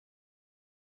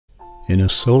In a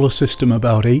solar system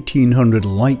about 1800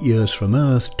 light-years from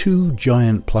Earth, two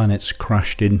giant planets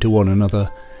crashed into one another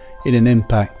in an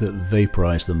impact that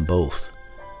vaporized them both.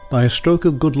 By a stroke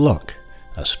of good luck,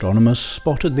 astronomers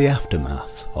spotted the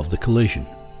aftermath of the collision.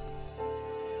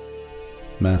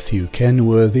 Matthew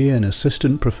Kenworthy, an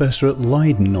assistant professor at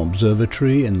Leiden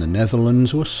Observatory in the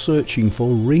Netherlands, was searching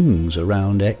for rings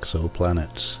around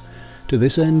exoplanets. To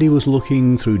this end, he was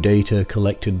looking through data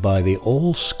collected by the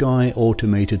All-Sky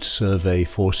Automated Survey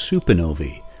for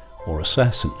Supernovae, or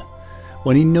ASASSN,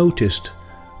 when he noticed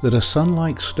that a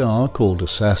sun-like star called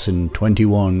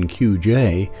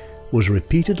ASASSN-21qj was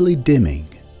repeatedly dimming.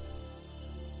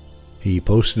 He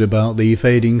posted about the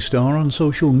fading star on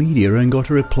social media and got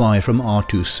a reply from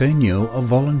Artur, a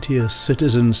volunteer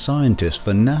citizen scientist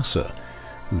for NASA,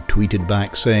 who tweeted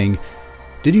back saying,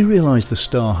 "Did you realize the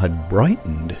star had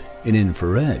brightened in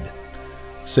infrared?"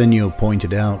 Senyo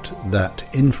pointed out that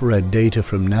infrared data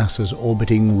from NASA's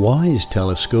orbiting WISE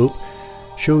telescope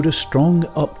showed a strong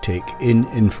uptick in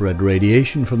infrared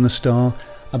radiation from the star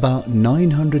about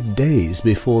 900 days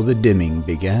before the dimming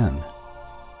began.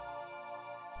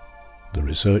 The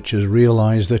researchers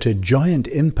realized that a giant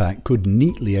impact could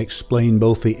neatly explain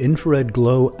both the infrared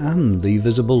glow and the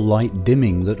visible light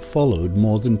dimming that followed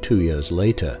more than 2 years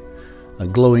later. A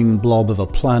glowing blob of a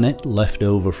planet left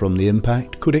over from the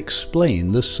impact could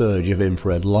explain the surge of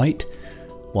infrared light,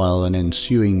 while an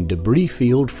ensuing debris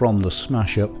field from the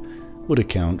smash-up would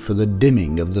account for the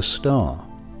dimming of the star.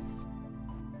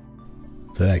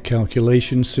 Their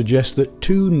calculations suggest that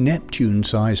two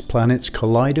Neptune-sized planets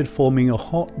collided, forming a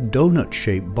hot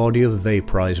donut-shaped body of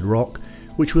vaporized rock,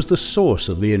 which was the source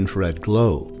of the infrared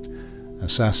glow.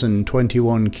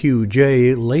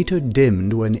 ASASSN-21qj later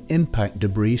dimmed when impact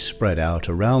debris spread out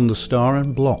around the star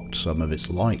and blocked some of its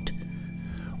light.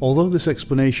 Although this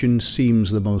explanation seems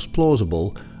the most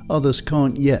plausible, others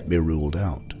can't yet be ruled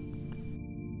out.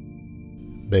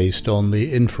 Based on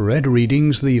the infrared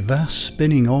readings, the vast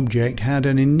spinning object had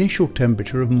an initial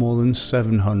temperature of more than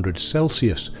 700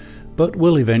 Celsius, but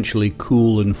will eventually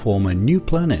cool and form a new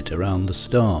planet around the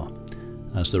star.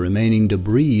 As the remaining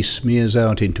debris smears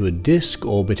out into a disk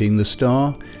orbiting the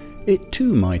star, it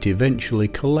too might eventually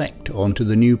collect onto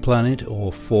the new planet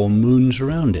or form moons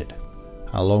around it.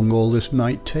 How long all this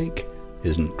might take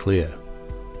isn't clear.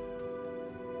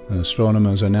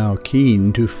 Astronomers are now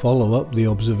keen to follow up the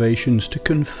observations to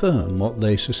confirm what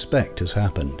they suspect has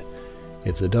happened.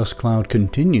 If the dust cloud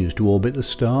continues to orbit the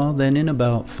star, then in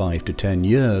about 5 to 10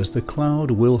 years the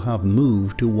cloud will have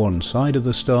moved to one side of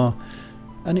the star,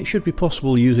 and it should be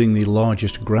possible using the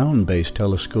largest ground-based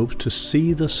telescopes to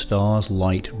see the star's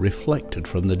light reflected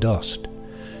from the dust.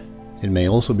 It may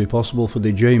also be possible for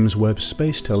the James Webb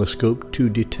Space Telescope to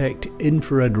detect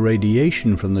infrared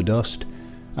radiation from the dust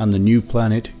and the new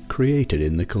planet created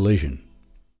in the collision.